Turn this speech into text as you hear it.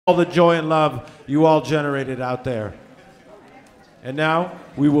all the joy and love you all generated out there. And now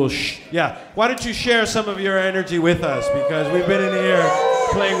we will, why don't you share some of your energy with us, because we've been in here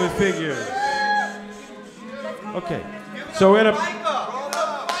playing with figures. Okay, so we're gonna...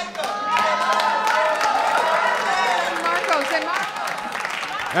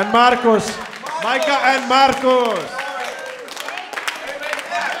 And Marcos, Micah and Marcos.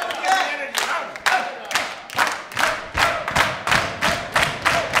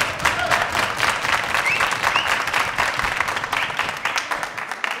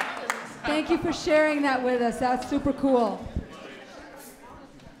 Thank you for sharing that with us. That's super cool.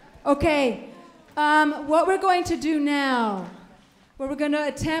 Okay, what we're going to do now, what we're going to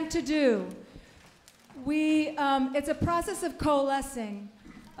attempt to do, it's a process of coalescing,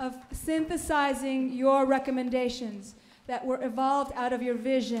 of synthesizing your recommendations that were evolved out of your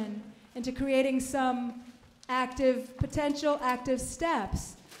vision into creating some potential active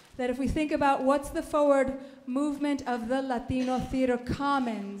steps that if we think about what's the forward movement of the Latino Theater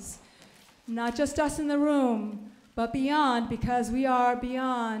Commons, not just us in the room, but beyond, because we are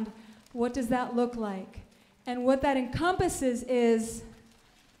beyond, what does that look like? And what that encompasses is,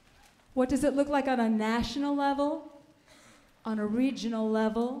 what does it look like on a national level, on a regional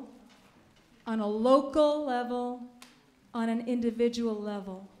level, on a local level, on an individual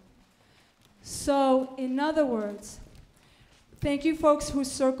level? So, in other words, thank you folks who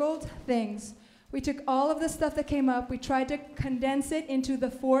circled things. We took all of the stuff that came up, we tried to condense it into the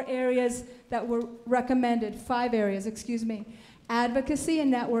 4 areas that were recommended, 5 areas, excuse me. Advocacy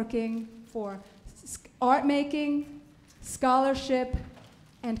and networking, for art making, scholarship,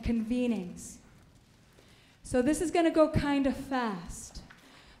 and convenings. So this is gonna go kind of fast.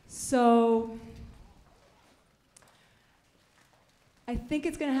 So I think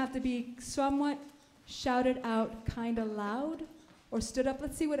it's gonna have to be somewhat shouted out kind of loud or stood up.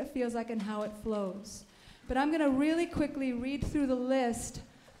 Let's see what it feels like and how it flows. But I'm gonna really quickly read through the list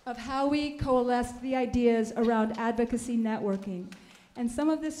of how we coalesced the ideas around advocacy networking. And some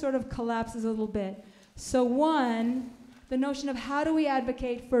of this sort of collapses a little bit. So 1, the notion of how do we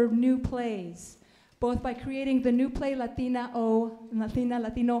advocate for new plays, both by creating the new play Latino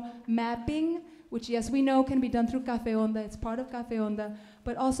mapping, which yes, we know can be done through Café Onda, it's part of Café Onda,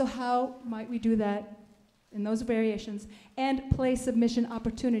 but also how might we do that in those variations, and play submission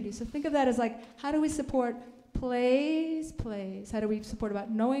opportunities. So think of that as like, how do we support plays? How do we support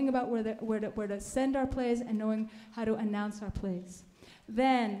about knowing about where to send our plays and knowing how to announce our plays?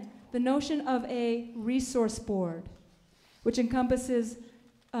 Then, the notion of a resource board, which encompasses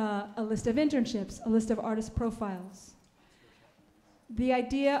a list of internships, a list of artist profiles. The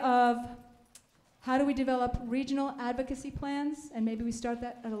idea of how do we develop regional advocacy plans, and maybe we start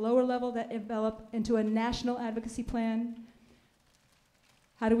that at a lower level that develop into a national advocacy plan.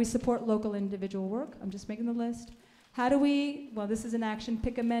 How do we support local individual work? I'm just making the list. How do we, well, this is an action,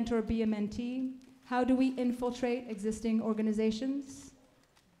 pick a mentor, be a mentee. How do we infiltrate existing organizations?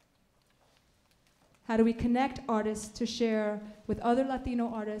 How do we connect artists to share with other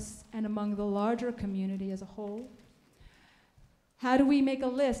Latino artists and among the larger community as a whole? How do we make a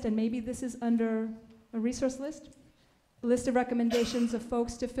list, and maybe this is under a resource list, a list of recommendations of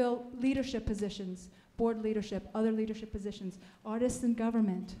folks to fill leadership positions, board leadership, other leadership positions, artists in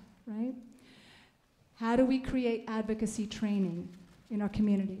government, right? How do we create advocacy training in our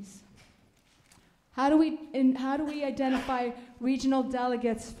communities? How do we identify regional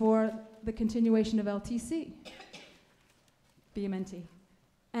delegates for the continuation of LTC, BMNT?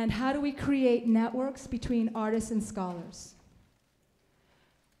 And how do we create networks between artists and scholars?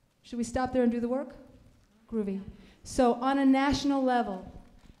 Should we stop there and do the work? Groovy. So on a national level,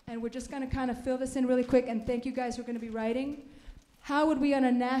 and we're just gonna kind of fill this in really quick, and thank you guys who are gonna be writing. How would we on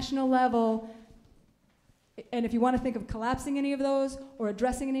a national level, and if you wanna think of collapsing any of those or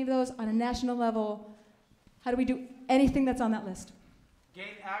addressing any of those on a national level, how do we do anything that's on that list?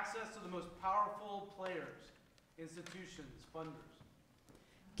 Gain access to the most powerful players, institutions, funders.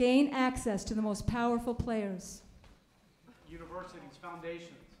 Gain access to the most powerful players. Universities,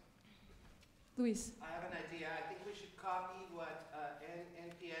 foundations. Luis. I have an idea. I think we should copy what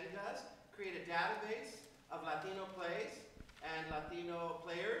NPN does, create a database of Latino plays and Latino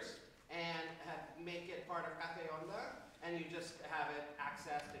players, and make it part of Café Onda, and you just have it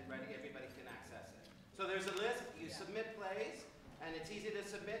accessed and ready. Everybody can access it. So there's a list. You submit plays, and it's easy to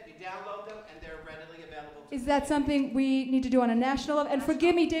submit. You download them, and they're readily available. Is that something we need to do on a national level? And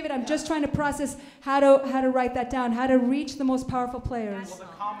forgive me, David, I'm just trying to process how to write that down, how to reach the most powerful players. Well, the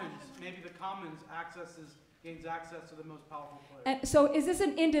Commons, maybe the Commons gains access to the most powerful players. And so is this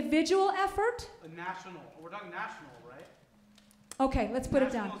an individual effort? A national. We're talking national, right? Okay, let's put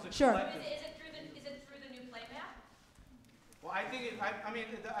it down. National is a Sure. collective. Is it through the new play map? Well, I think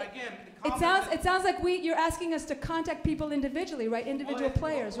again, the It sounds like you're asking us to contact people individually, right? Individual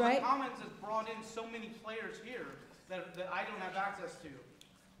players, right? Commons has brought in so many players here that I don't have access to,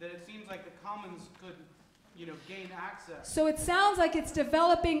 that it seems like the Commons could, gain access. So it sounds like it's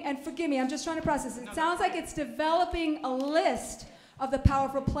developing, and forgive me, I'm just trying to process it. It sounds like it's developing a list of the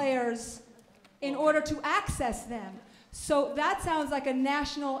powerful players in order to access them. So that sounds like a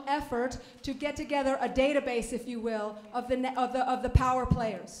national effort to get together a database, if you will, of the power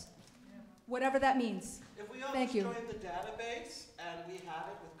players, whatever that means. If we all Thank just you. joined the database and we had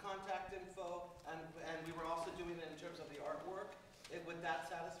it with contact info and we were also doing it in terms of the artwork, would that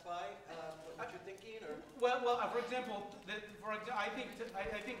satisfy what you're thinking? Or? Well, for example, I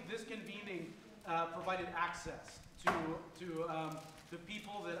think this convening provided access to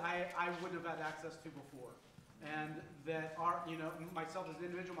people that I wouldn't have had access to before. And that are, myself as an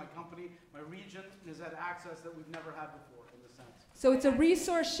individual, my company, my region has had access that we've never had before, in a sense. So it's a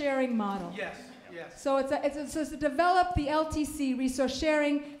resource sharing model. Yes, yes. So it's to develop the LTC resource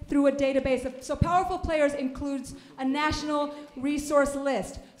sharing through a database of, so powerful players includes a national resource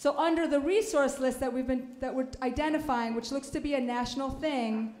list. So under the resource list that we're identifying, which looks to be a national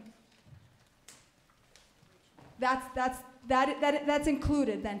thing, that's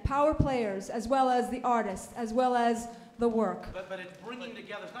included then, power players, as well as the artists, as well as the work. But it's bringing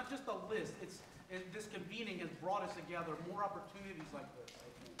together, it's not just a list, this convening has brought us together, more opportunities like this, I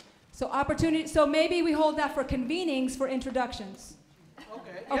think. So maybe we hold that for convenings for introductions.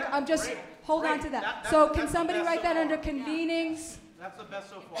 Okay, Okay, yeah, I'm just, great, hold on great. to that. That's So the can somebody best write so that far. under convenings? That's the best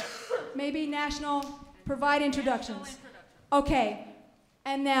so far. Maybe national, provide introductions. Okay,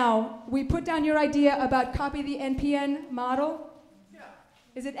 and now, we put down your idea about copy the NPN model. Yeah.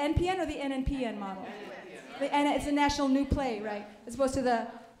 Is it NPN or the NNPN model? The N, it's a national new play, right? As opposed to the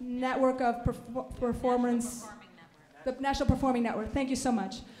network of performance, the National Performing Network. Thank you so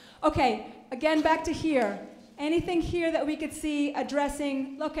much. Okay, again, back to here. Anything here that we could see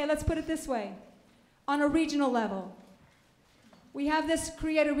addressing, okay, let's put it this way. On a regional level, we have this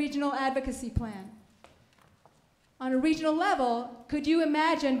create a regional advocacy plan. On a regional level, could you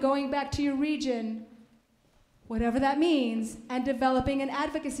imagine going back to your region, whatever that means, and developing an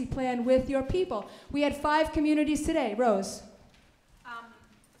advocacy plan with your people? We had 5 communities today. Rose?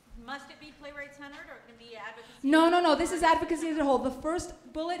 Must it be playwright-centered, or it can be advocacy? No. This is advocacy as a whole. The first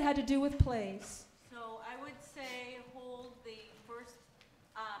bullet had to do with plays. So I would say hold the first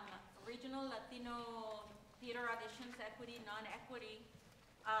regional Latino theater auditions, equity, non-equity,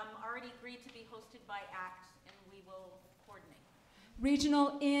 already agreed to be hosted by ACT, and we will coordinate.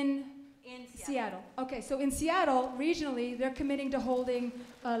 Regional in Seattle. Okay, so in Seattle, regionally, they're committing to holding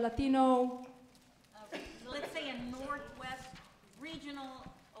Latino. Let's say a Northwest regional,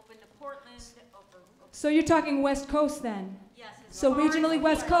 open to Portland, So you're talking West Coast then? yes. So regionally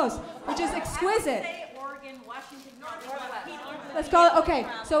West Coast, which is exquisite. I would say Oregon, Washington, Northwest. Let's call it, okay,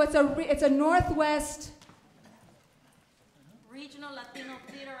 so it's a Northwest. Regional Latino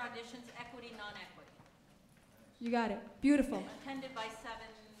theater auditions, equity, non-equity. You got it. Beautiful. Attended by 7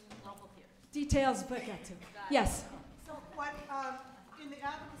 local theaters. Details, but got to. Yes. So what, in the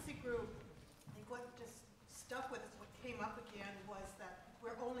advocacy group, I think what just stuck with us, what came up again was that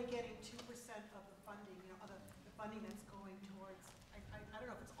we're only getting 2% of the funding, of the funding that's going towards, I don't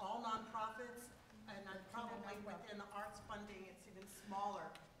know if it's all nonprofits, and probably within the arts funding, it's even smaller.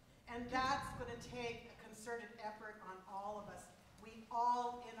 And that's gonna take a concerted effort on all of us. We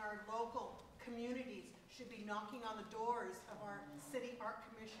all in our local communities should be knocking on the doors of our city art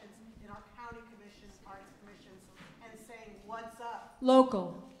commissions, in our county commissions, arts commissions, and saying, what's up?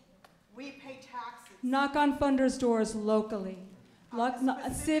 Local. We pay taxes. Knock on funders' doors locally.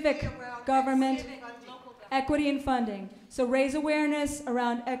 Civic around government, civic funding. equity and funding. So raise awareness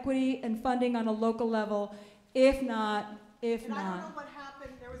around equity and funding on a local level. If not. And I don't know what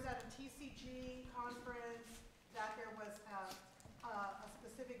happened. There was at a TCG conference that there was a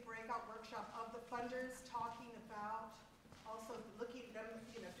specific breakout workshop of the funders talking about also looking at them,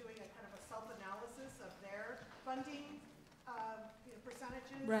 doing a kind of a self-analysis of their funding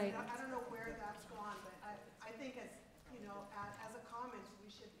percentages. Right. I don't know where that's gone, but I think as a commons, we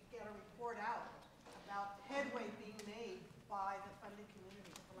should get a report out about headway being made by the funding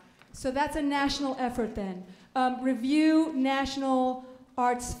community. So that's a national effort then. Review national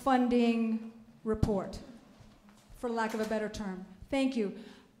arts funding report, for lack of a better term. Thank you.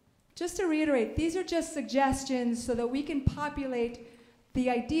 Just to reiterate, these are just suggestions so that we can populate the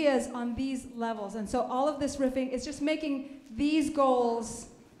ideas on these levels. And so all of this riffing is just making these goals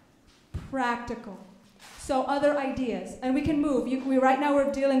practical. So other ideas, and we can move. Right now we're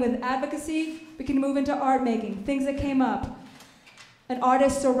dealing with advocacy. We can move into art making, things that came up, and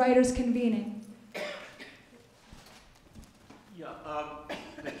artists or writers convening. Yeah,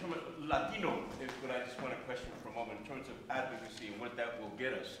 in terms of Latino is what I just want to question for a moment in terms of advocacy and what that will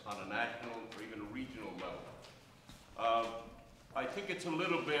get us on a national or even a regional level. I think it's a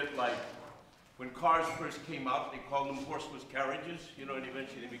little bit like when cars first came out, they called them horseless carriages, you know, and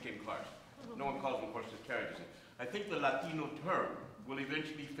eventually they became cars. No one calls them horseless carriages. I think the Latino term will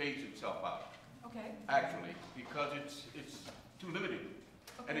eventually phase itself out. Okay. Actually, because it's too limited.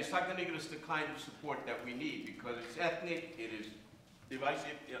 Okay. And it's not going to give us the kind of support that we need because it's ethnic, it is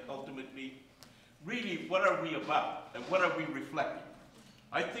divisive, ultimately. Really, what are we about and what are we reflecting?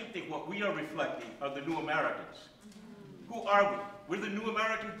 I think that what we are reflecting are the new Americans. Who are we? We're the new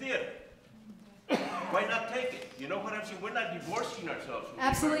American theater. Why not take it? You know what I'm saying? We're not divorcing ourselves from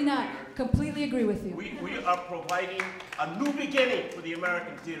Absolutely the not. American theater. Completely agree with you. We are providing a new beginning for the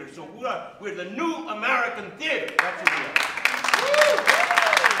American theater. So we're the new American theater. That's what we are.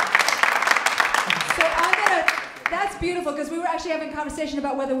 So that's beautiful, because we were actually having a conversation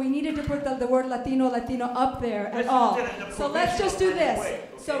about whether we needed to put the word Latino up there at all. So let's just do this. Okay.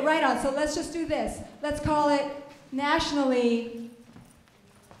 So right on, so let's just do this. Let's call it nationally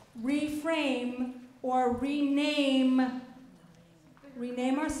reframe or rename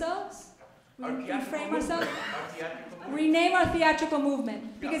ourselves? Reframe ourselves? Rename our theatrical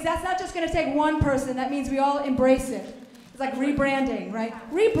movement. Because that's not just going to take one person, that means we all embrace it. It's like rebranding, right?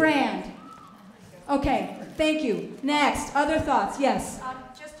 Rebrand. Okay, thank you. Next, other thoughts? Yes.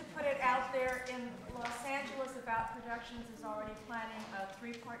 Just to put it out there, in Los Angeles, About Productions is already planning a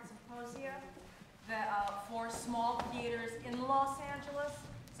 3-part symposia for small theaters in Los Angeles.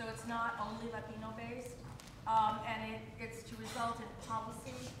 So it's not only Latino-based, and it's to result in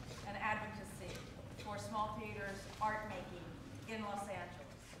policy and advocacy for small theaters art making in Los Angeles.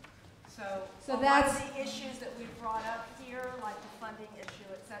 So a lot of the issues that we've brought up here, like the funding issue,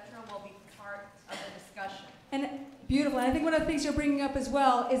 et cetera, will be part of the discussion. And beautiful. And I think one of the things you're bringing up as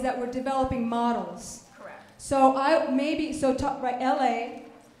well is that we're developing models. Correct. So LA,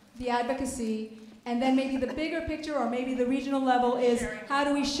 the advocacy, and then maybe the bigger picture or maybe the regional level is how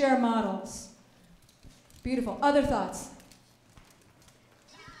do we share models? Beautiful. Other thoughts?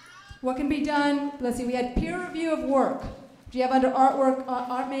 What can be done? Let's see, we had peer review of work. Do you have under artwork,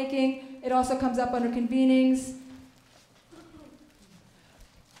 art making? It also comes up under convenings.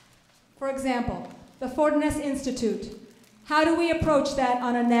 For example, the Fortiness Institute. How do we approach that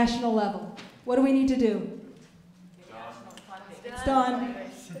on a national level? What do we need to do? It's done.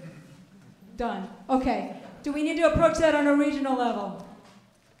 Done. Okay. Do we need to approach that on a regional level?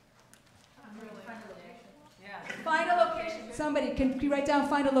 Find a location. Somebody, can you write down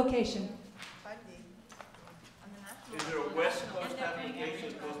find a location? Is there a West Coast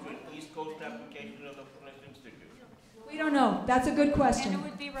application goes to an East Coast application of the Fortiness Institute? We don't know. That's a good question.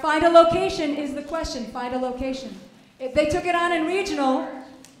 Find a location is the question. Find a location. If they took it on in regional,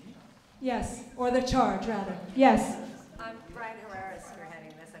 yes, or the charge rather. Yes. I'm Brian Herrera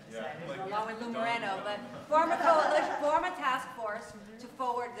spearheading this, I've decided, along with Lou Moreno, but form a coalition, form a task force to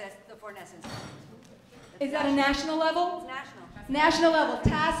forward the Fortiness Institute. Is that a national level? It's national. National level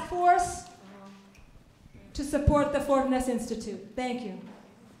task force to support the Fortiness Institute. Thank you.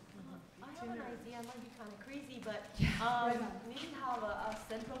 I have an idea, it might be kind of crazy, but we should have a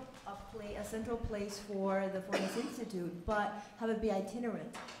central place for the Fortiness Institute, but have it be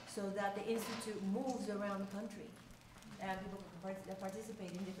itinerant, so that the institute moves around the country, and people can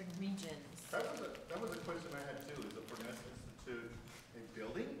participate in different regions. That was a question I had too. Is the Fortiness Institute a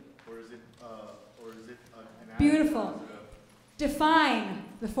building, or is it an Beautiful. Define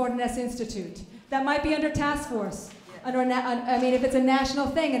the Fortiness Institute. That might be under task force. Under I mean, if it's a national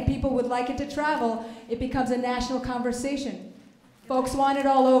thing and people would like it to travel, it becomes a national conversation. Folks want it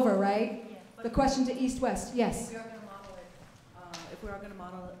all over, right? The question to East-West, yes. If we are going to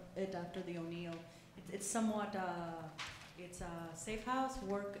model it after the O'Neill, it's somewhat, it's a safe house,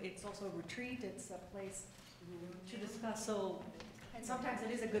 work, it's also a retreat, it's a place to discuss, so sometimes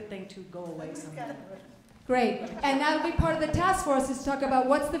it is a good thing to go away somewhere. Great, and that'll be part of the task force is to talk about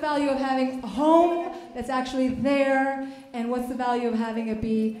what's the value of having a home that's actually there, and what's the value of having it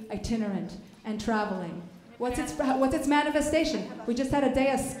be itinerant and traveling. What's its manifestation? We just had a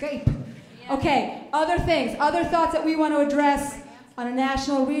day of Skype. Okay, other things, other thoughts that we want to address on a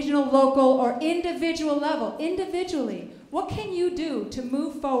national, regional, local, or individual level. Individually, what can you do to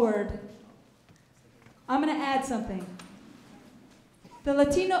move forward? I'm going to add something.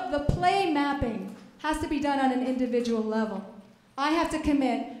 The play mapping has to be done on an individual level. I have to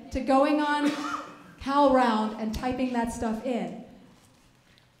commit to going on HowlRound and typing that stuff in.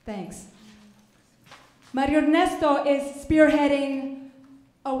 Thanks. Mario Ernesto is spearheading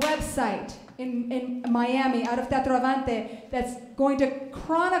a website in Miami, out of Teatro Avante, that's going to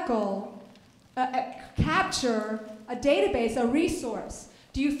chronicle, capture a database, a resource.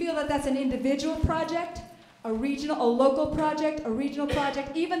 Do you feel that that's an individual project, a local project, a regional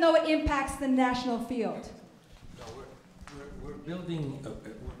project, even though it impacts the national field? No, we're building,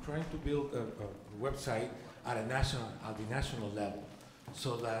 we're trying to build a website at the national level,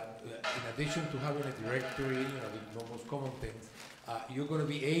 so that in addition to having a directory, the most common things, you're going to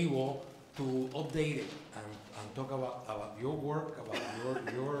be able to update it and talk about your work,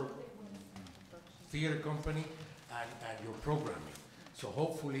 about your theater company, and your programming. So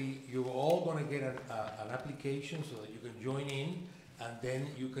hopefully you're all going to get an application so that you can join in, and then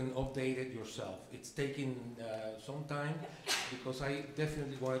you can update it yourself. It's taking some time, because I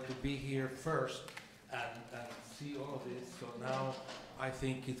definitely wanted to be here first and see all of this. So now I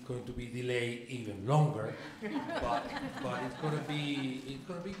think it's going to be delayed even longer, but it's going to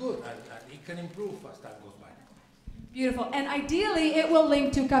be good, and it can improve as time goes by. Beautiful, and ideally it will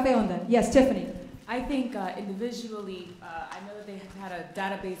link to Cafe Onda. Yes, Tiffany. I think individually, I know that they have had a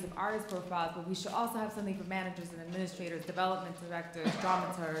database of artist profiles, but we should also have something for managers and administrators, development directors,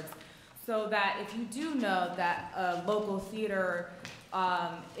 dramaturgs, so that if you do know that a local theater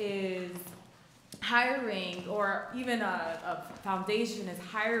is hiring, or even a foundation is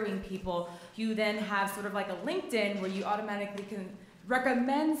hiring people, you then have sort of like a LinkedIn where you automatically can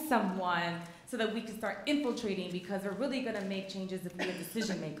recommend someone so that we can start infiltrating, because they're really going to make changes if we are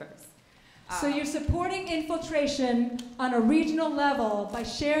decision makers. So you're supporting infiltration on a regional level by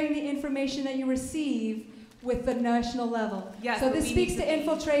sharing the information that you receive with the national level. Yes, so this speaks to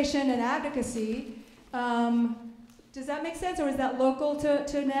infiltration and advocacy. Does that make sense, or is that local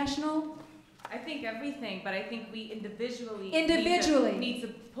to national? I think everything, but I think we individually need to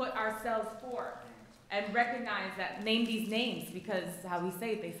put ourselves forth and recognize that, name these names, because how we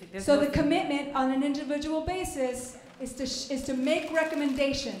say it, there's so the commitment on an individual basis is to make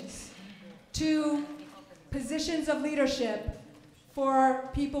recommendations to positions of leadership for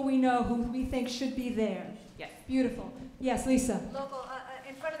people we know who we think should be there. Yes. Beautiful. Yes, Lisa. Local,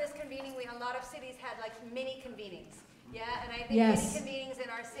 in front of this convening, a lot of cities had like mini convenings. Yeah, and I think yes. mini convenings in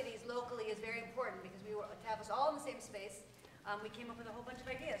our cities locally is very important, because we were to have us all in the same space. We came up with a whole bunch of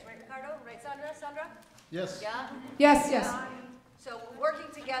ideas, right, Ricardo? Right, Sandra? Yes. Yeah? Yes, yes. So working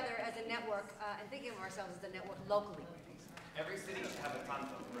together as a network and thinking of ourselves as a network locally. Every city should have a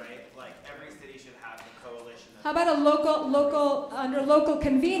tanto, right? Like every city should have a coalition. How about a under local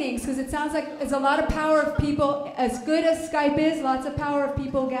convenings? Because it sounds like there's a lot of power of people, as good as Skype is, lots of power of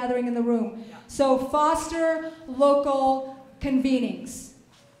people gathering in the room. So foster local convenings.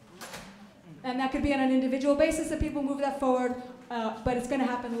 And that could be on an individual basis that people move that forward, but it's going to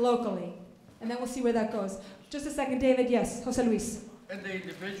happen locally. And then we'll see where that goes. Just a second, David. Yes, Jose Luis. At the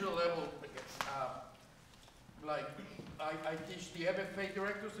individual level, like I teach the MFA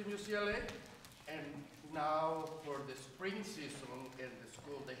directors in UCLA, and now for the spring season in the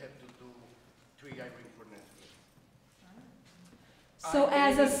school, they have to do triggering for Netflix. So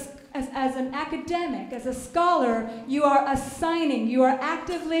as an academic, as a scholar, you are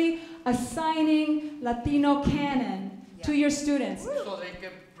actively assigning Latino canon to your students. So they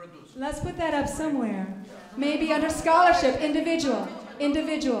can produce. Let's put that up somewhere. Maybe under scholarship, individual.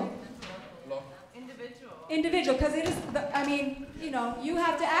 Individual, because it is, you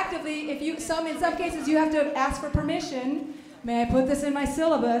have to actively, in some cases you have to ask for permission. May I put this in my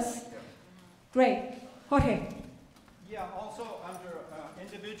syllabus? Great. Jorge. Yeah, also under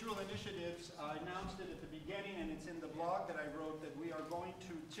individual initiatives, I announced it at the beginning, and it's in the blog that I wrote, that we are going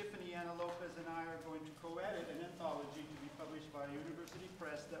to, Tiffany Ana Lopez and I are going to co-edit an anthology to be published by University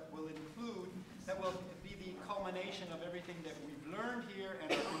Press that will be the culmination of everything that we've learned here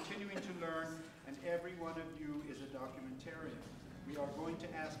and are continuing to learn, and every one of you is a documentarian. We are going to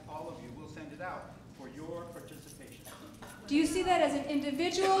ask all of you, we'll send it out, for your participation. Do you see that as an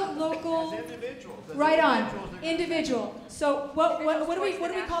individual, local? As individuals. Right on, individual. So what do we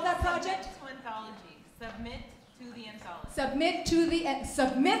call that project? Anthology. Submit to the anthology.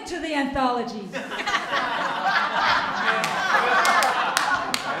 Submit to the anthology.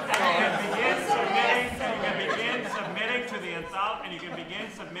 And you can begin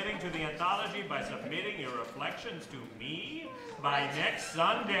submitting to the anthology by submitting your reflections to me by next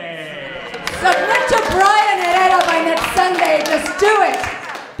Sunday. Submit to Brian Herrera by next Sunday. Just do it.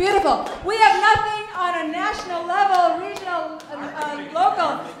 Beautiful. We have nothing on a national level, regional,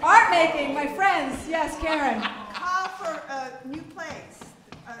 local art making, my friends. Yes, Karen. Call for new plays.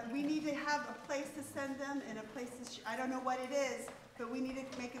 We need to have a place to send them and a place to, I don't know what it is, but we need to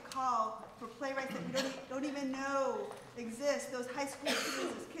make a call for playwrights that we don't even know exist, those high school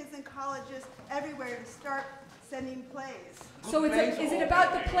students, those kids in colleges, everywhere to start sending plays. So is it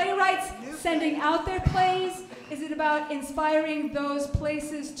about the playwrights sending out their plays? Is it about inspiring those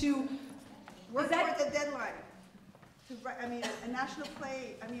places to work toward the deadline? I mean, a national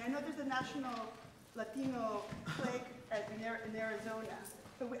play. I mean, I know there's a national Latino play in Arizona,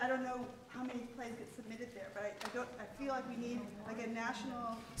 but I don't know how many plays get submitted there. But I feel like we need like a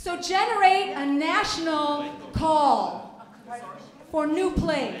national. So generate a national call for new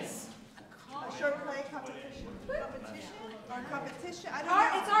plays. A short play competition. Or competition. I don't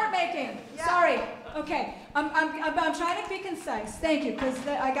know. It's art making. Yeah. Sorry. Okay. I'm trying to be concise. Thank you, because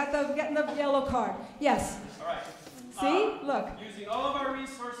I got getting the yellow card. Yes. All right. See? Look. Using all of our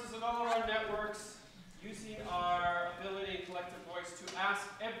resources and all of our networks, using our ability and collective voice to ask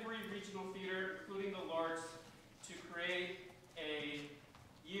every regional theater, including the Lords, to create a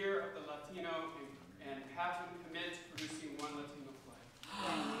year of the Latino and have them commit to producing one Latino play.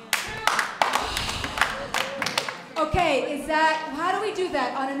 Okay, how do we do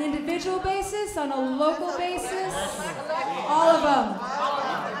that? On an individual basis? On a local basis? All of them.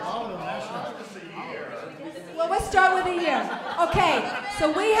 Well, let's start with a year. Okay,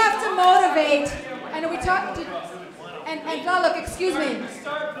 so we have to motivate, and we talked to, and look, excuse me.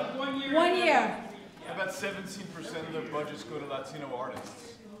 Start with 1 year. 1 year. About 17% of their budgets go to Latino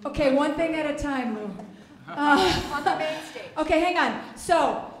artists. Okay, one thing at a time, Lou. On the main stage. Okay, hang on.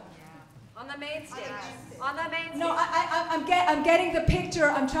 So. On the main stage. On the main stage. No, I'm getting the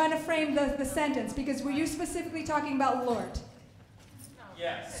picture. I'm trying to frame the sentence, because were you specifically talking about Lord?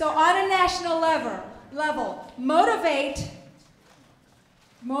 Yes. So on a national level, motivate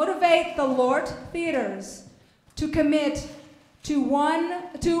the Lord theaters to commit to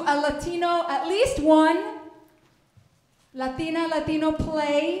a Latino, at least one Latino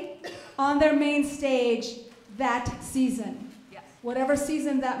play on their main stage that season. Yes. Whatever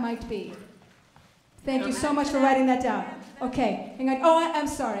season that might be. Thank you so much for writing that down. Okay, hang on. Oh, I'm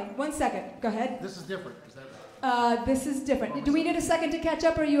sorry. 1 second. Go ahead. This is different. Is that right? This is different. Do we need a second to catch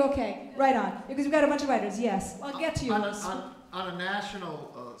up, or are you okay? Right on. Because we've got a bunch of writers. Yes. I'll get to you. On a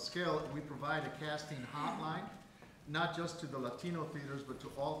national scale, we provide a casting hotline, not just to the Latino theaters, but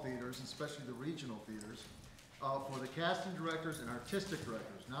to all theaters, especially the regional theaters, for the casting directors and artistic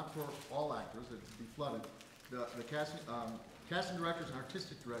directors, not for all actors, it'd be flooded, the casting directors and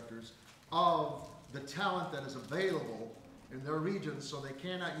artistic directors of the talent that is available in their regions, so they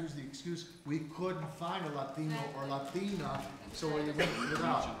cannot use the excuse, we couldn't find a Latino or Latina, so we went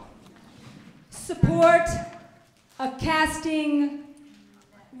without. Support a casting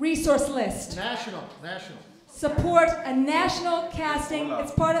resource list. National. Support a national casting.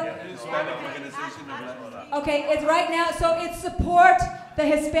 It's part of. Okay, it's right now. So it's support the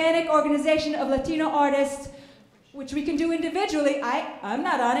Hispanic Organization of Latino Artists, which we can do individually. I'm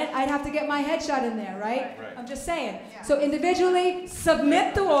not on it. I'd have to get my headshot in there, right? I'm just saying. So individually,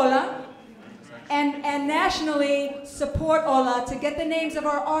 submit to OLA, and nationally, support OLA to get the names of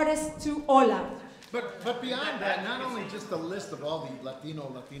our artists to OLA. But beyond that, not only just a list of all the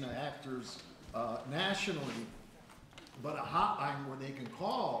Latina actors nationally, but a hotline where they can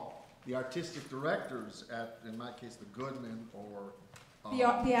call the artistic directors at, in my case, the Goodman or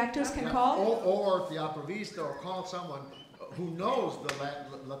the actors can call? Or the Opera Vista, or call someone who knows the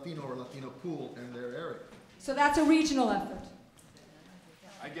Latino or Latino pool in their area. So that's a regional effort.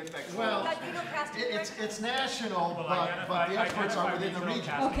 I get that. Well, it's national, but the experts are within the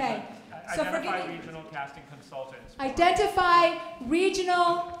region. Okay. So Identify regional casting consultants. Identify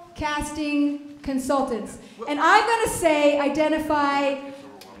regional casting consultants. And I'm going to say identify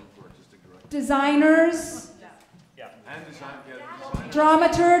designers,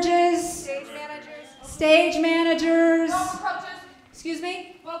 dramaturges, stage managers, excuse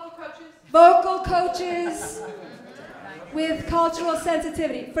me, vocal coaches with cultural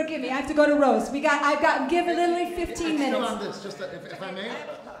sensitivity. Forgive me, I have to go to Rose. I've got given literally 15 minutes. Still on this, just if I may.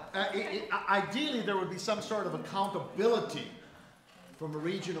 Ideally, there would be some sort of accountability from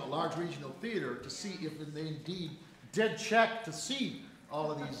a large regional theater to see if they indeed did check to see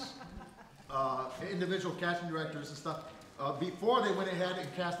all of these individual casting directors and stuff before they went ahead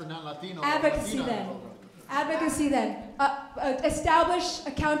and cast a non-Latino. Advocacy then. Advocacy then. Establish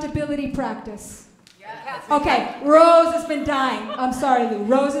accountability practice. Okay, Rose has been dying. I'm sorry, Lou.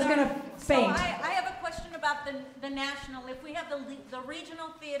 Rose is going to faint. So I have a question about the national. If we have the regional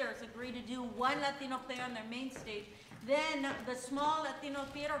theaters agree to do one Latino play on their main stage, then the small Latino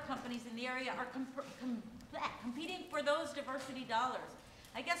theater companies in the area are competing for those diversity dollars.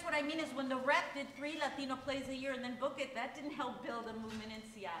 I guess what I mean is when the rep did 3 Latino plays a year and then book it, that didn't help build a movement in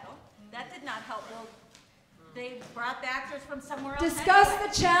Seattle. That did not help build. They brought the actors from somewhere else. Discuss anyway.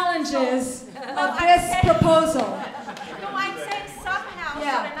 the challenges So, of this proposal. No, I'm saying somehow,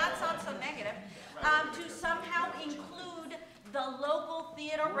 Yeah. so to not sound so negative, to somehow include the local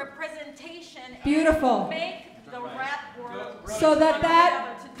theater representation. Beautiful. And make the rap world. So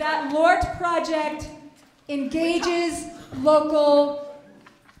that LORT project engages local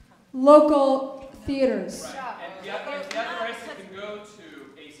theaters. And the other races can go to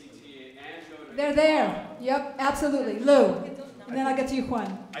ACT and go to... They're there. Yep, absolutely. Lou. And then I'll get to you,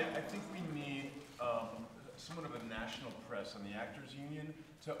 Juan. I think we need somewhat of a national press on the Actors Union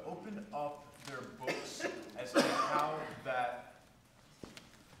to open up their books as to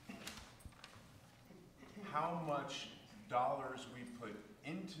how much dollars we put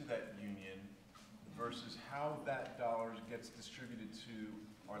into that union versus how that dollars gets distributed to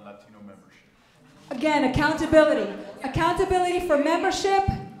our Latino membership. Again, accountability. Accountability for membership.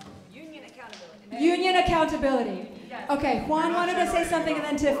 Union accountability. Union accountability. Okay, Juan wanted to say something and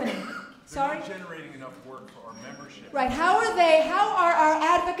then Tiffany. Sorry? We're not generating enough work for our membership. Right, how are our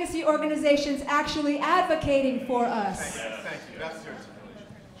advocacy organizations actually advocating for us? Thank you. That's the articulation.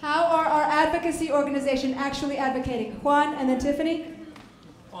 How are our advocacy organizations actually advocating? Juan and then Tiffany?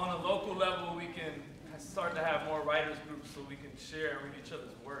 On a local level, we can start to have more writers groups so we can share with each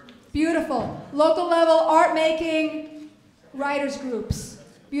other's work. Beautiful. Local level art making writers groups.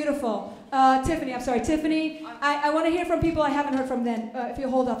 Beautiful. Tiffany, I'm sorry, Tiffany. I want to hear from people I haven't heard from then. If you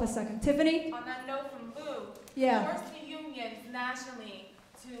hold up a second. Tiffany? On that note from Lou, Yeah. force the unions nationally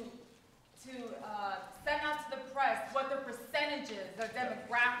to send out to the press what their percentages, their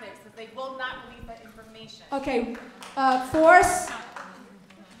demographics, that they will not release that information. Okay, force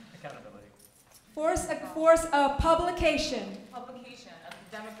Accountability. Force a publication. Publication of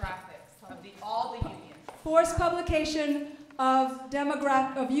the demographics of all the unions. Force publication of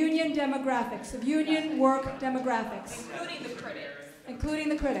union demographics, of union work demographics. Including the critics. Including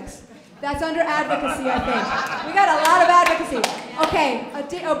the critics. That's under advocacy, I think. We got a lot of advocacy.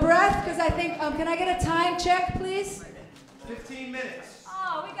 Okay, a breath, because I think, can I get a time check, please? 15 minutes.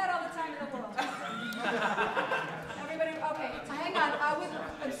 Oh, we got all the time in the world. Everybody, okay, hang on.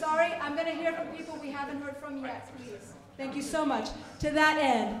 I'm sorry, I'm going to hear from people we haven't heard from yet, please. Thank you so much. To that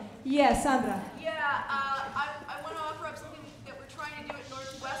end, yes, Sandra. Yeah, I want to offer up something that we're trying to do at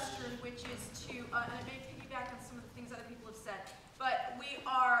Northwestern, which is to, and it may piggyback on some of the things other people have said, but we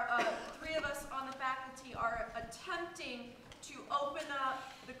are, 3 of us on the faculty are attempting to open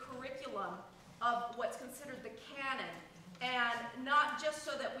up the curriculum of what's considered the canon, and not just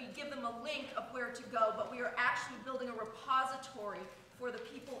so that we give them a link of where to go, but we are actually building a repository for the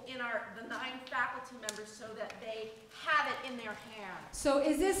people in the 9 faculty members so that they have it in their hands. So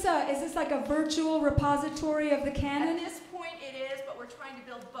is this like a virtual repository of the canon? At this point it is, but we're trying to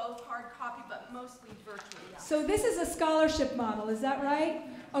build both hard copy, but mostly virtually. Yeah. So this is a scholarship model, is that right?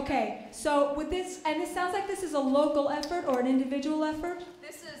 Okay, so with this, and this sounds like this is a local effort or an individual effort?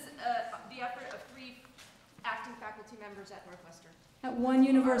 This is the effort of 3 acting faculty members at Northwestern. At one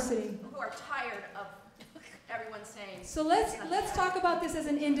university. Who are tired of everyone saying. So let's talk about this as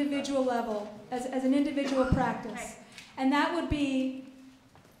an individual level, as an individual practice. Okay. And that would be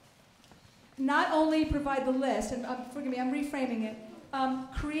not only provide the list, and forgive me, I'm reframing it,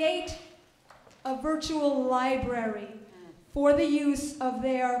 create a virtual library for the use of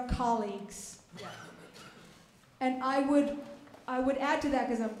their colleagues. And I would add to that,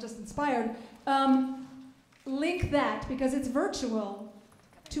 because I'm just inspired, link that, because it's virtual,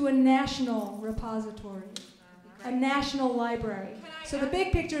 to a national repository, a national library. So the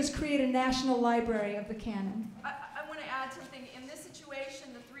big picture is create a national library of the canon. I want to add something. In this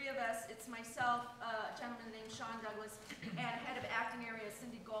situation, the 3 of us, it's myself, a gentleman named Sean Douglas, and head of acting area,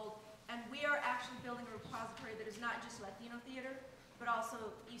 Cindy Gold, and we are actually building a repository that is not just Latino theater, but also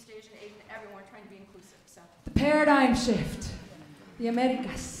East Asian, everyone, trying to be inclusive. So. The paradigm shift, the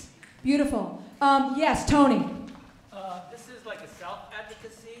Americas. Beautiful. Yes, Tony. This is like a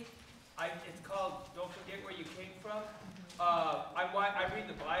self-advocacy. It's called Don't Forget Where You Came From. I read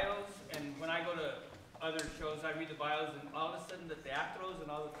the bios, and when I go to other shows, I read the bios, and all of a sudden the teatros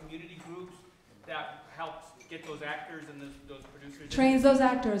and all the community groups that helps get those actors and those producers. Trains those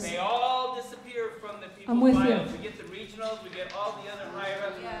actors. They all disappear from the people's I'm with bios. you. We get the regionals, we get all the other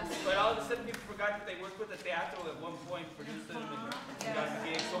higher-ups, but all of a sudden people forgot that they worked with the teatro at one point, produced them, and got the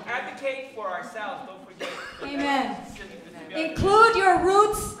gig. So advocate for ourselves. Don't forget. Amen. Include your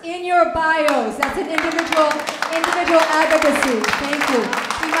roots in your bios. That's an individual advocacy. Thank you.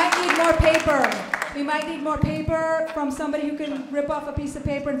 We might need more paper. We might need more paper from somebody who can rip off a piece of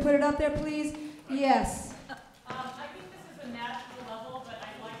paper and put it up there, please. Yes. I think this is a national level, but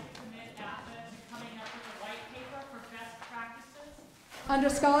I'd like to commit AFA to coming up with a white paper for best practices. Under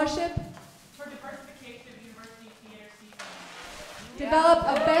scholarship, For diversification of university theater season. develop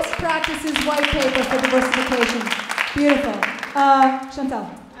a best practices white paper for diversification. Beautiful.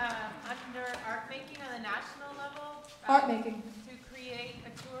 Chantal. Under art making on the national level. Art making. To create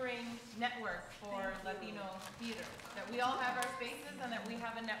a touring network for Latino theater. That we all have our spaces and that we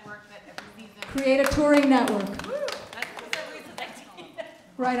have a network that every season. Create a touring network. Woo! That's what Lisa's idea.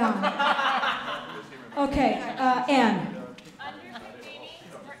 Right on. Okay, Anne. Under convening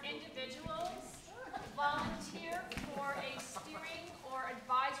for individuals, volunteer for a steering or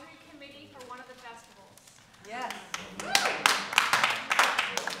advisory committee for one of the festivals. Yes.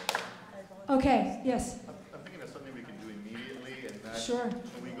 Okay, yes. I'm thinking of something we can do immediately, and that's Sure.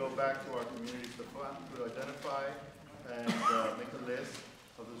 when we go back to our communities to identify and make a list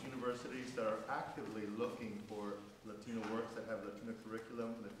of those universities that are actively looking for Latino works that have Latino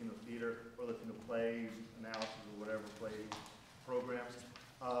curriculum, Latino theater, or Latino play analysis or whatever play programs,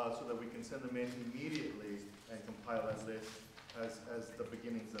 so that we can send them in immediately and compile that list as the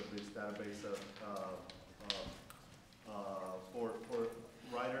beginnings of this database of for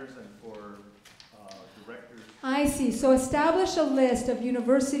writers and for directors. I see. So establish a list of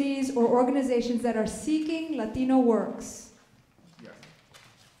universities or organizations that are seeking Latino works. Yes.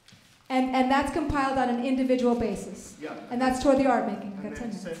 And that's compiled on an individual basis. Yeah. And that's toward the art making. We've And got 10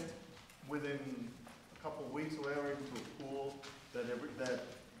 then minutes. sent within a couple of weeks or whatever into a pool that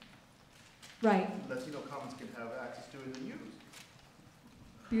Right. Latino Commons can have access to and then use.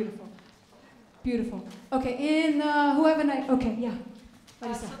 Beautiful. Beautiful. Okay, who haven't I? Okay, yeah.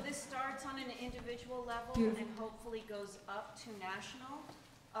 Marisa. So this starts on an individual level Beautiful. and hopefully goes up to national.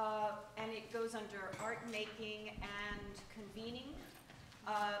 And it goes under art making and convening.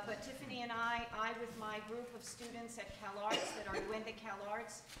 But Tiffany and I with my group of students at CalArts that are Duende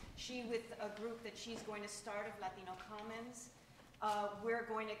CalArts, she with a group that she's going to start of Latino Commons, we're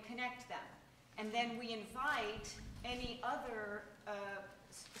going to connect them. And then we invite any other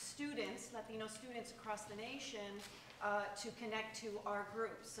students, Latino students across the nation, to connect to our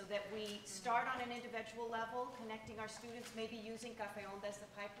group so that we start on an individual level, connecting our students, maybe using Café Onda as the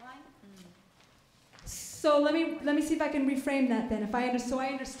pipeline. So let me see if I can reframe that then, so I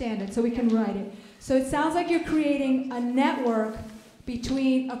understand it, so we can write it. So it sounds like you're creating a network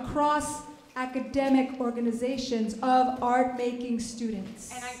across academic organizations of art-making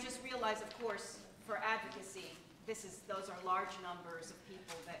students. And I just realized, of course, for advocacy, those are large numbers of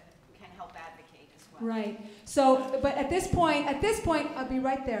people that can help advocate as well. Right. So, but at this point, I'll be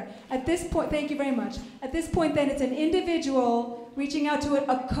right there. At this point, thank you very much. At this point, then, it's an individual reaching out to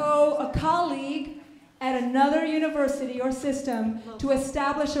a colleague at another university or system to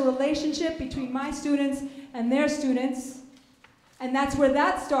establish a relationship between my students and their students. And that's where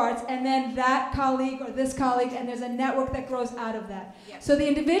that starts, and then that colleague or this colleague, and there's a network that grows out of that. Yes. So the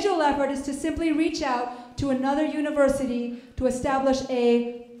individual effort is to simply reach out to another university to establish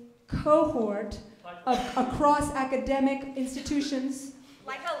a cohort of across academic institutions.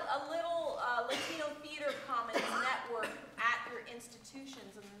 Like a little Latino theater commons network at your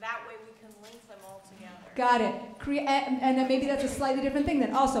institutions, and that way we can link them all together. Got it. And then maybe that's a slightly different thing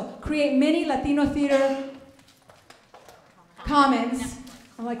then. Also, create mini Latino theater commons,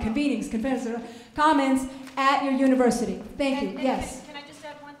 I'm like convenings, commons at your university. Thank you. Yes. Can I just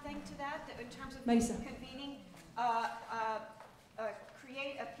add one thing to that in terms of Marisa. convening?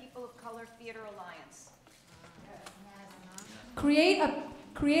 Create a People of Color Theater Alliance. Create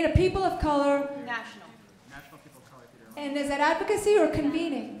a people of color. National. National People of Color Theater. And is that advocacy or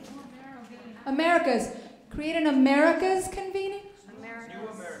convening? Americas. Create an Americas convening?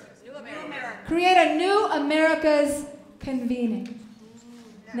 New Americas. Create a new Americas convening.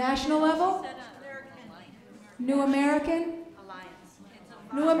 National level? New American?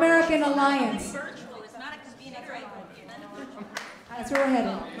 New American Alliance. Virtual. It's not a convening, right? That's where we're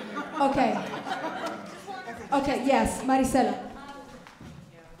headed. Okay. Okay, yes, Maricela.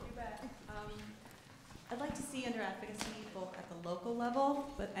 I'd like to see under advocacy both at the local level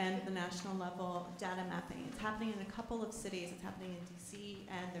and the national level data mapping. It's happening in a couple of cities. It's happening in DC,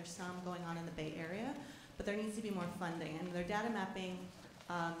 and there's some going on in the Bay Area. But there needs to be more funding. And their data mapping,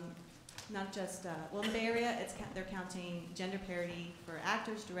 not just, well, in the Bay Area, they're counting gender parity for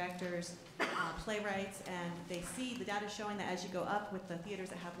actors, directors, playwrights, and they see the data showing that as you go up with the theaters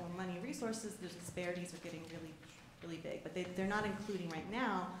that have more money and resources, the disparities are getting really, really big. But they're not including right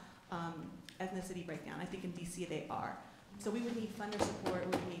now ethnicity breakdown. I think in DC they are. So we would need funder support,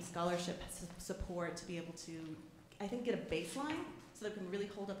 we would need scholarship support to be able to, I think, get a baseline so that we can really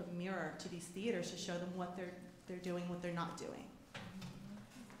hold up a mirror to these theaters to show them what they're doing, what they're not doing.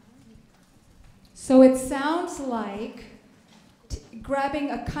 So it sounds like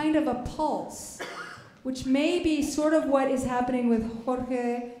grabbing a kind of a pulse, which may be sort of what is happening with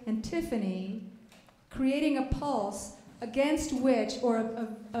Jorge and Tiffany, creating a pulse against which, or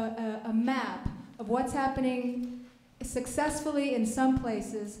a map of what's happening successfully in some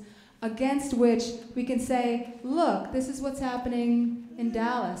places, against which we can say, look, this is what's happening in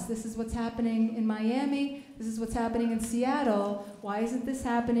Dallas, this is what's happening in Miami, this is what's happening in Seattle, why isn't this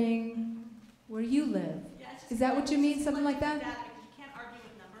happening where you live? Yeah, is that what you mean, something like that? You can't argue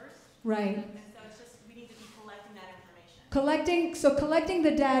with numbers. Right. And so it's just, we need to be collecting that information. Collecting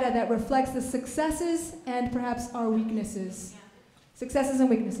the data that reflects the successes and perhaps our weaknesses. Yeah. Successes and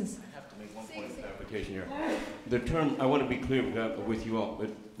weaknesses. I have to make one point of clarification here. The term, I want to be clear with you all, but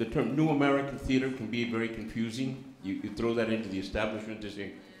the term New American Theater can be very confusing. You throw that into the establishment to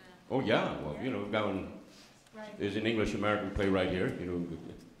say, oh yeah, well, you know, we've got one, there's an English American play right here, you know,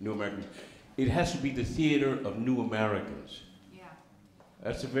 New American. It has to be the theater of New Americans. Yeah.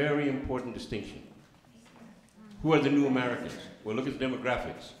 That's a very important distinction. Who are the New Americans? Well, look at the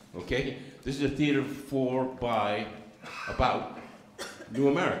demographics, okay? This is a theater for, by, about New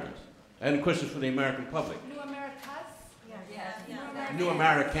Americans. And of course, it's for the American public. New Americas? New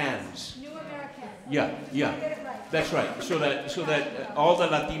Americans. New Americans. Yeah, yeah. That's right. So that all the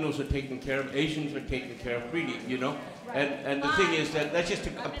Latinos are taken care of, Asians are taken care of freely, you know? And the thing is that that's just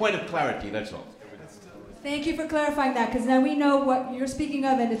a point of clarity, that's all. Thank you for clarifying that, because now we know what you're speaking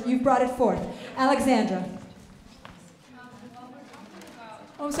of and you've brought it forth. Alexandra.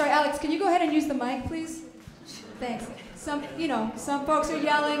 Oh, I'm sorry, Alex, can you go ahead and use the mic, please? Thanks. Some folks are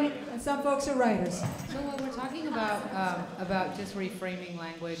yelling and some folks are writers. So when we're talking about just reframing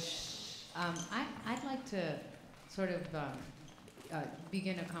language, I'd like to sort of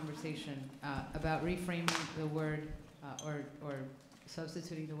begin a conversation about reframing the word or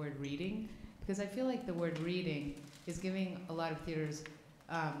substituting the word reading, because I feel like the word reading is giving a lot of theaters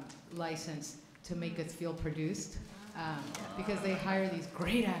license to make us feel produced, because they hire these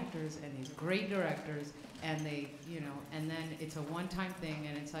great actors and these great directors, and they, and then it's a one-time thing,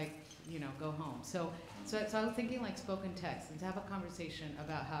 and it's like, go home. So I was thinking like spoken text, and to have a conversation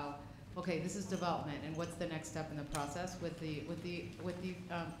about how, okay, this is development, and what's the next step in the process with the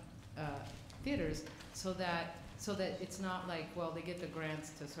theaters, so that it's not like, well, they get the grants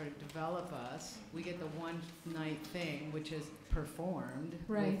to sort of develop us. We get the one-night thing, which is performed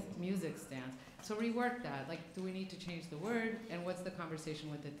with music stands. So rework that. Like, do we need to change the word? And what's the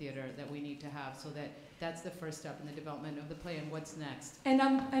conversation with the theater that we need to have, so that that's the first step in the development of the play, and what's next? And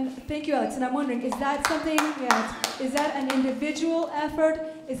thank you, Alex. And I'm wondering, is that something? Is that an individual effort?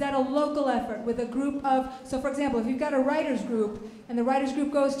 Is that a local effort with a group of? So, for example, if you've got a writers group, and the writers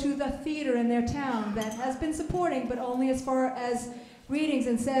group goes to the theater in their town that has been supporting, but only as far as readings,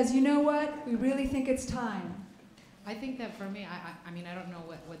 and says, you know what, we really think it's time. I think that for me, I mean, I don't know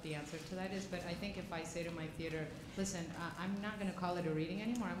what the answer to that is, but I think if I say to my theater, listen, I'm not going to call it a reading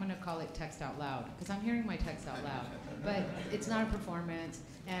anymore, I'm going to call it text out loud, because I'm hearing my text out loud. But it's not a performance,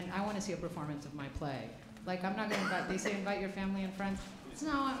 and I want to see a performance of my play. Like, I'm not going to invite, they say invite your family and friends.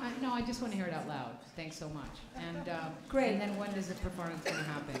 No, I just want to hear it out loud. Thanks so much. And great. And then when does the performance going to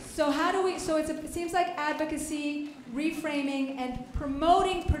happen? So how do we? So it seems like advocacy, reframing, and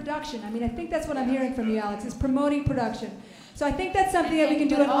promoting production. I mean, I think that's what I'm hearing from you, Alex. Is promoting production. So I think that's something that we can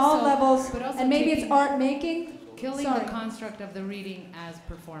do at all levels. But also, and maybe it's art making. Killing the construct of the reading as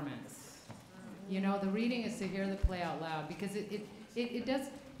performance. The reading is to hear the play out loud, because it does.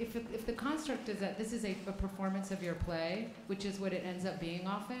 If the construct is that this is a performance of your play, which is what it ends up being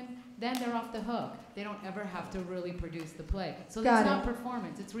often, then they're off the hook. They don't ever have to really produce the play. So that's not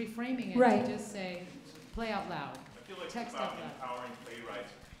performance. It's reframing it to just say, play out loud. I feel like text it's about out loud. empowering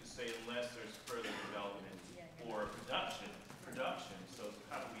playwrights to say unless there's further development or production. So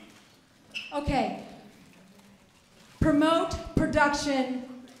how do we? Okay. Promote production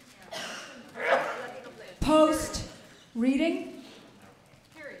post reading.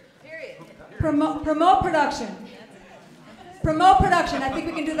 Promote production. Promote production. I think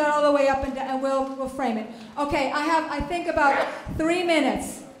we can do that all the way up and down, and we'll frame it. Okay, I think about 3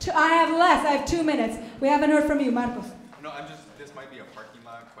 minutes. I have less. I have 2 minutes. We haven't heard from you, Marcos. No, this might be a parking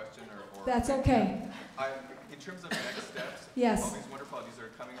lot question or That's okay. In terms of next steps, yes. all these wonderful ideas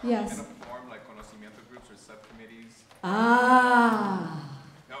are coming. Yes. Are we going to form like conocimiento groups or subcommittees?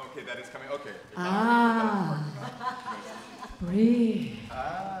 No, okay, that is coming. Okay. Breathe.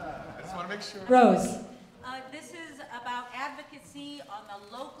 I just want to make sure. Rose. This is about advocacy on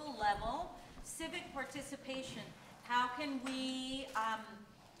the local level, civic participation. How can we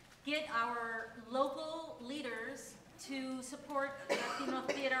get our local leaders to support Latino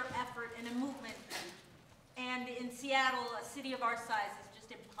theater effort in a movement? And in Seattle, a city of our size, it's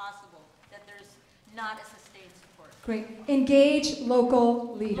just impossible that there's not a sustained support. Great. Engage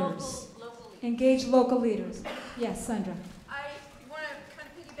local leaders. Local leaders. Engage local leaders. Yes, Sandra. I want to kind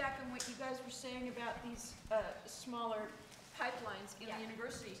of piggyback on what you guys were saying about these smaller pipelines in the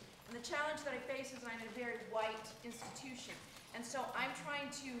universities. And the challenge that I face is I'm in a very white institution. And so I'm trying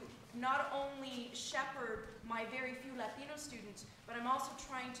to not only shepherd my very few Latino students, but I'm also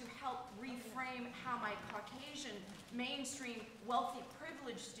trying to help reframe how my Caucasian, mainstream, wealthy,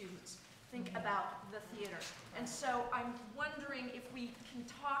 privileged students think about the theater. And so I'm wondering if we can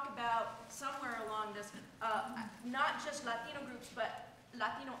talk about somewhere along this, not just Latino groups, but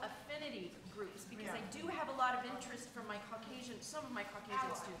Latino affinity groups, because I do have a lot of interest from my some of my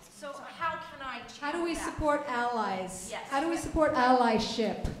Caucasian students. So how can I channel How do we that? support allies? Yes. How do we support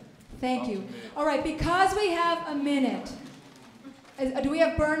allyship? Thank you. All right, because we have a minute. Do we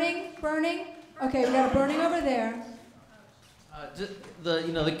have burning? Burning? Okay, we got a burning over there. Just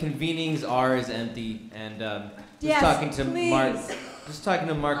the convening's R is empty, and Yes, talking to please. Mark, just talking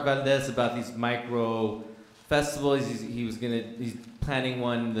to Mark about this, about these micro festivals. He's planning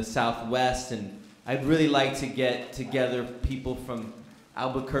one in the Southwest, and I'd really like to get together people from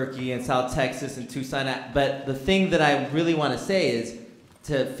Albuquerque and South Texas and Tucson. But the thing that I really want to say is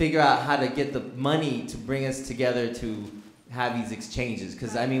to figure out how to get the money to bring us together to have these exchanges.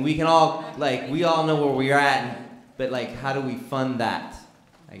 Because I mean, we can all we all know where we are at, but how do we fund that?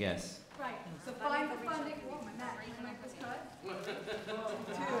 I guess. Right. So find the funding. Oh, my Matt, can I make this cut?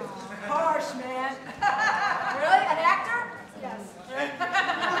 Dude, harsh, man. Really? An actor? Yes.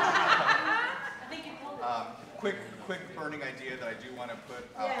 Quick burning idea that I do want to put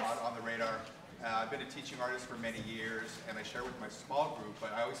on the radar. I've been a teaching artist for many years, and I share with my small group,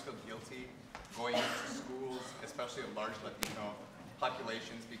 but I always feel guilty going into schools, especially of large Latino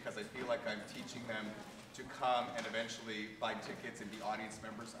populations, because I feel like I'm teaching them to come and eventually buy tickets and be audience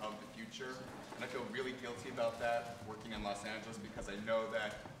members of the future. And I feel really guilty about that working in Los Angeles, because I know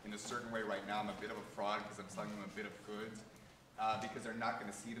that in a certain way right now I'm a bit of a fraud because I'm selling them a bit of goods. Because they're not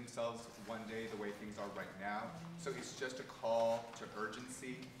going to see themselves one day the way things are right now. So it's just a call to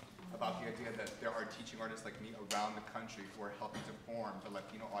urgency about the idea that there are teaching artists like me around the country who are helping to form the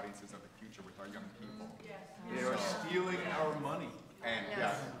Latino audiences of the future with our young people. Yes. They are stealing our money. And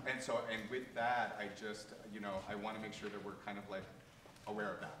and with that, I just, I want to make sure that we're kind of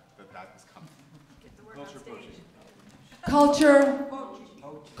aware of that is coming. Get the word Culture on stage. Culture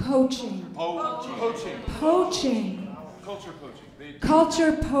coaching. Poaching. Poaching. Culture poaching.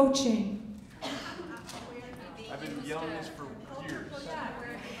 Culture poaching. I've been yelling this for years.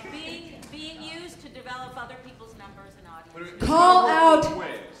 Being used to develop other people's numbers and audience. Call out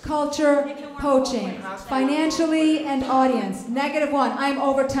culture poaching, financially and audience. -1, I'm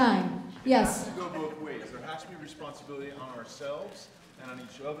over time. Yes. It has to go both ways. There has to be responsibility on ourselves and on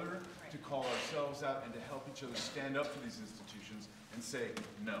each other to call ourselves out and to help each other stand up to these institutions and say,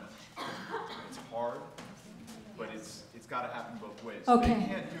 no. It's hard, but it's got to happen both ways. Okay.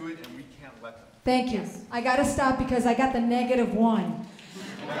 They can't do it, and we can't let them. Thank you. I got to stop because I got the -1.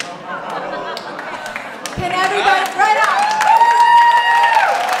 Can everybody, right up?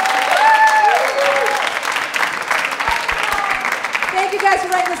 Thank you guys for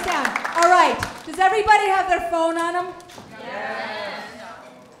writing this down. All right. Does everybody have their phone on them? Yes.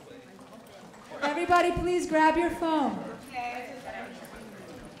 Everybody, please grab your phone.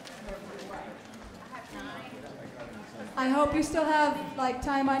 I hope you still have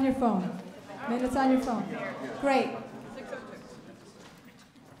time on your phone. Minutes on your phone. Great.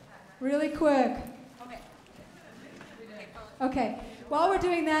 Really quick. Okay. While we're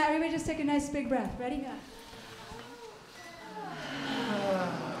doing that, everybody just take a nice big breath. Ready?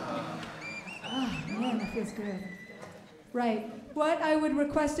 Oh, man, that feels good. Right. What I would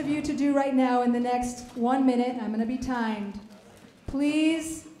request of you to do right now in the next 1 minute, I'm going to be timed.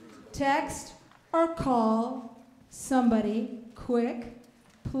 Please text or call somebody quick.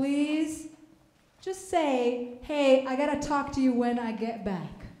 Please just say, hey, I got to talk to you when I get back.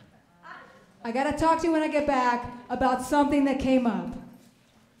 I got to talk to you when I get back about something that came up.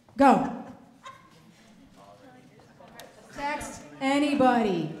 Go. Text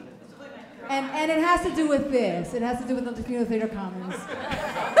anybody. And it has to do with this. It has to do with the Latino Theater Commons.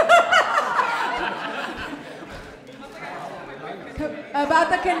 About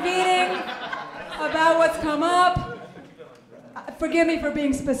the convening, about what's come up. Forgive me for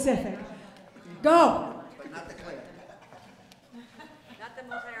being specific. Go.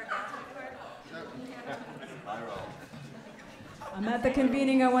 I'm at the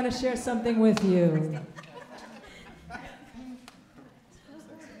convening. I want to share something with you.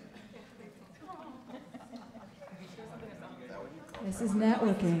 This is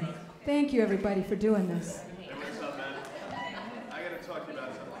networking. Thank you, everybody, for doing this. Hey, what's up, man? I gotta talk to you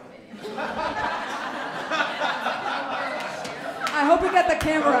about something. I hope we got the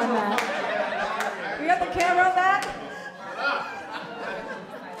camera on that. We got the camera on that?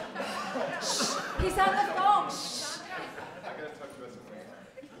 Shh, he's on the phone. Shh. I gotta talk to you about something.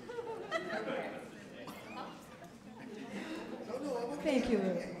 Thank you,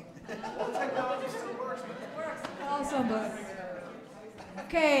 Lou. Technology still works, man. Awesome, bud.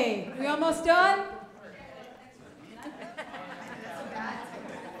 Okay, we almost done?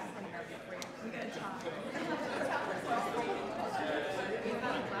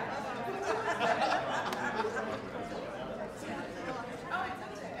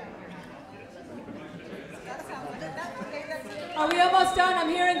 Are we almost done? I'm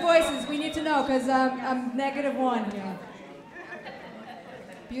hearing voices. We need to know because I'm -1 here.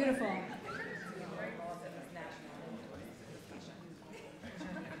 Beautiful.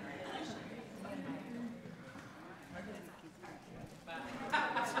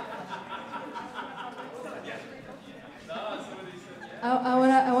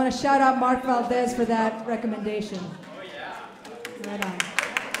 I want to shout out Mark Valdez for that recommendation. Right on.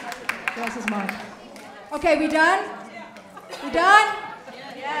 Gracias, Mark. Okay, we done? We done?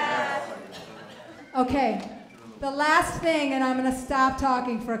 Yes. Okay. The last thing, and I'm going to stop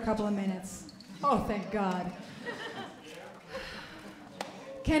talking for a couple of minutes. Oh, thank God.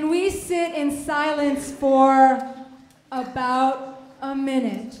 Can we sit in silence for about a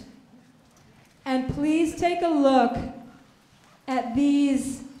minute? And please take a look at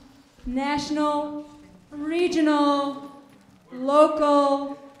these national, regional,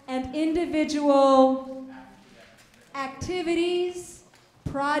 local, and individual activities,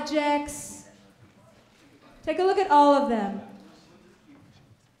 projects. Take a look at all of them.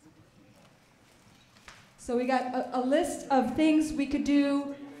 So we got a list of things we could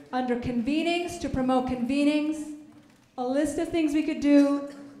do under convenings to promote convenings, a list of things we could do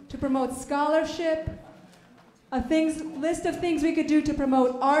to promote scholarship, list of things we could do to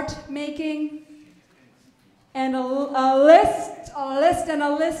promote art making, and a list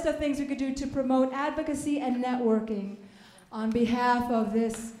of things we could do to promote advocacy and networking on behalf of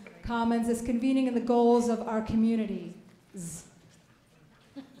this Commons, this convening and the goals of our community.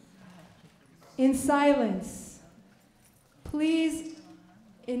 In silence, please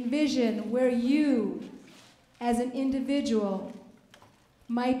envision where you, as an individual,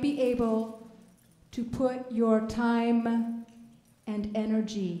 might be able to put your time and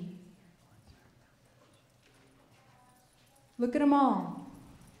energy. Look at them all.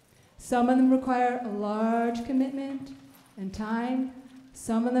 Some of them require a large commitment and time.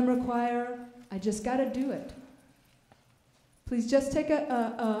 Some of them require, I just got to do it. Please just take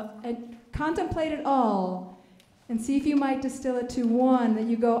and contemplate it all and see if you might distill it to one that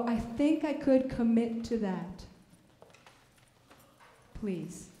you go, I think I could commit to that.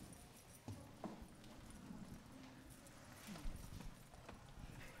 Please.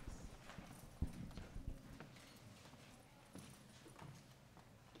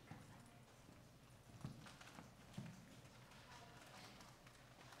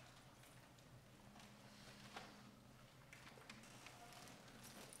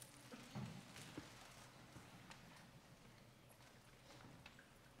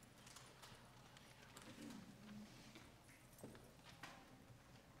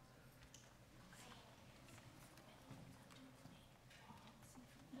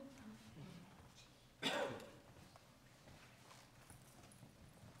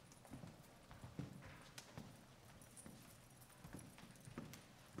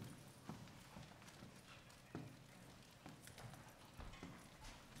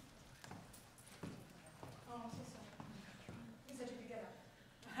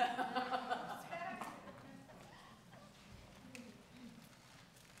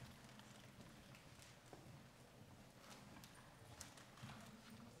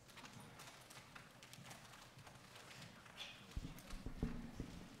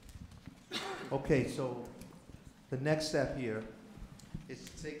 Okay, so the next step here is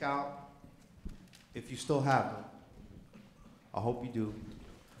to take out, if you still have them, I hope you do,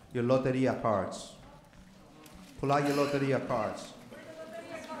 your loteria cards. Pull out your loteria cards.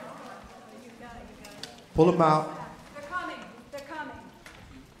 Pull them out. They're coming. They're coming.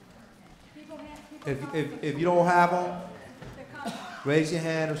 If you don't have them, raise your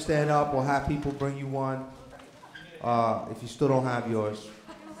hand or stand up or have people bring you one if you still don't have yours.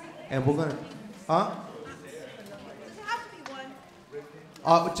 And we're going to, huh? Does it have to be one?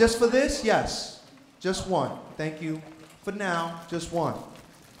 Just for this, yes. Just one. Thank you. For now, just one.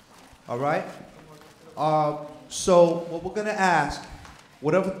 All right? So what we're going to ask,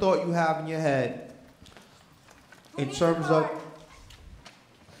 whatever thought you have in your head, in terms of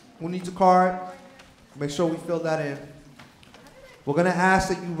who needs a card, make sure we fill that in. We're going to ask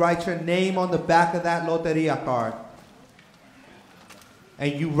that you write your name on the back of that loteria card.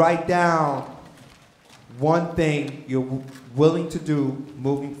 And you write down one thing you're willing to do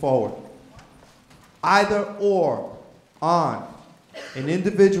moving forward. Either or, on an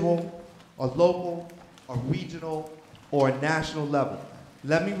individual, a local, a regional, or a national level.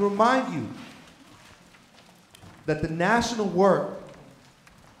 Let me remind you that the national work,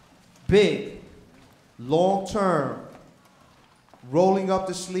 big, long-term, rolling up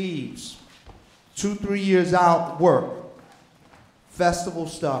the sleeves, 2-3 years out work, festival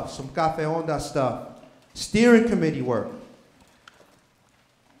stuff, some Cafe Onda stuff, steering committee work.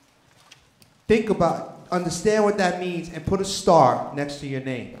 Think about, understand what that means, and put a star next to your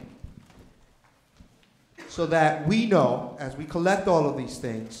name. So that we know, as we collect all of these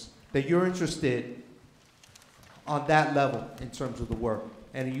things, that you're interested on that level in terms of the work.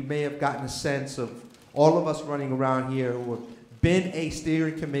 And you may have gotten a sense of all of us running around here who have been a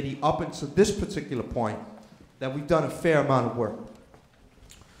steering committee up until this particular point, that we've done a fair amount of work.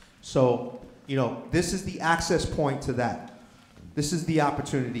 So, you know, this is the access point to that. This is the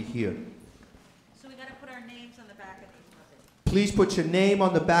opportunity here. So we gotta put our names on the back of these. Please put your name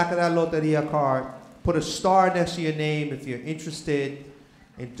on the back of that loteria card. Put a star next to your name if you're interested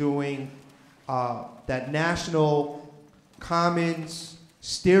in doing that national commons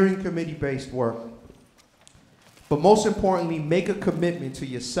steering committee based work. But most importantly, make a commitment to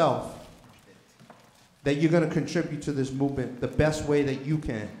yourself that you're going to contribute to this movement the best way that you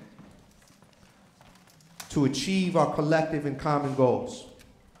can to achieve our collective and common goals.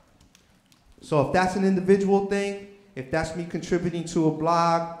 So if that's an individual thing, if that's me contributing to a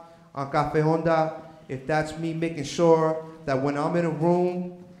blog on Cafe Onda, if that's me making sure that when I'm in a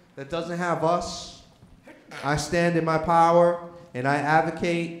room that doesn't have us, I stand in my power and I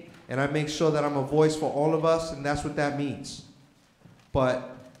advocate and I make sure that I'm a voice for all of us, and that's what that means.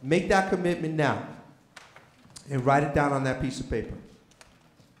 But make that commitment now and write it down on that piece of paper.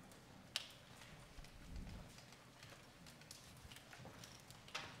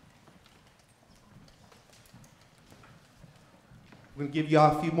 We're going to give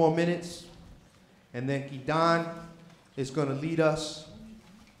y'all a few more minutes, and then Kidan is going to lead us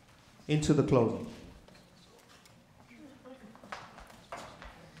into the closing.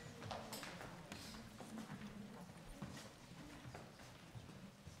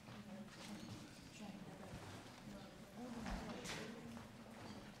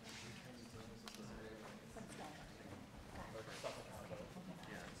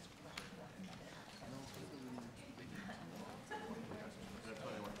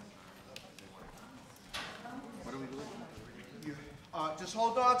 Just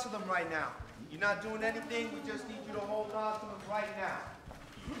hold on to them right now. You're not doing anything. We just need you to hold on to them right now.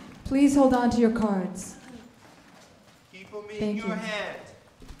 Please hold on to your cards. Keep them in your hand.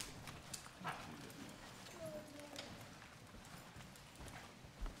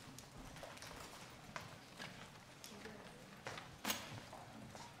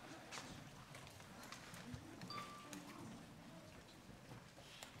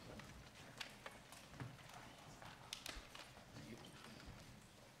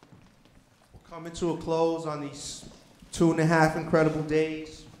 Coming to a close on these 2.5 incredible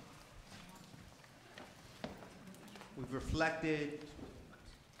days. We've reflected,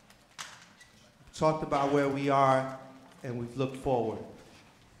 talked about where we are, and we've looked forward.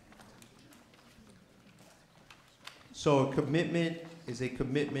 So a commitment is a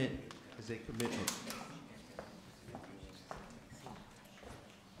commitment is a commitment.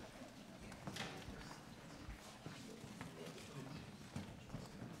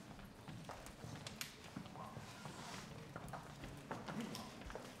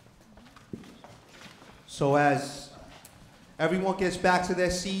 So as everyone gets back to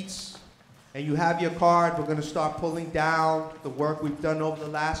their seats and you have your card, we're going to start pulling down the work we've done over the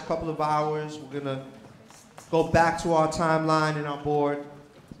last couple of hours. We're going to go back to our timeline and our board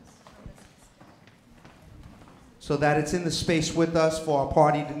so that it's in the space with us for our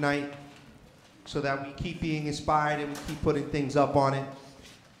party tonight, so that we keep being inspired and we keep putting things up on it.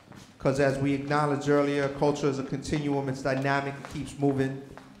 Because as we acknowledged earlier, culture is a continuum, it's dynamic, it keeps moving.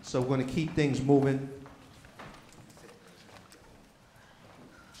 So we're going to keep things moving.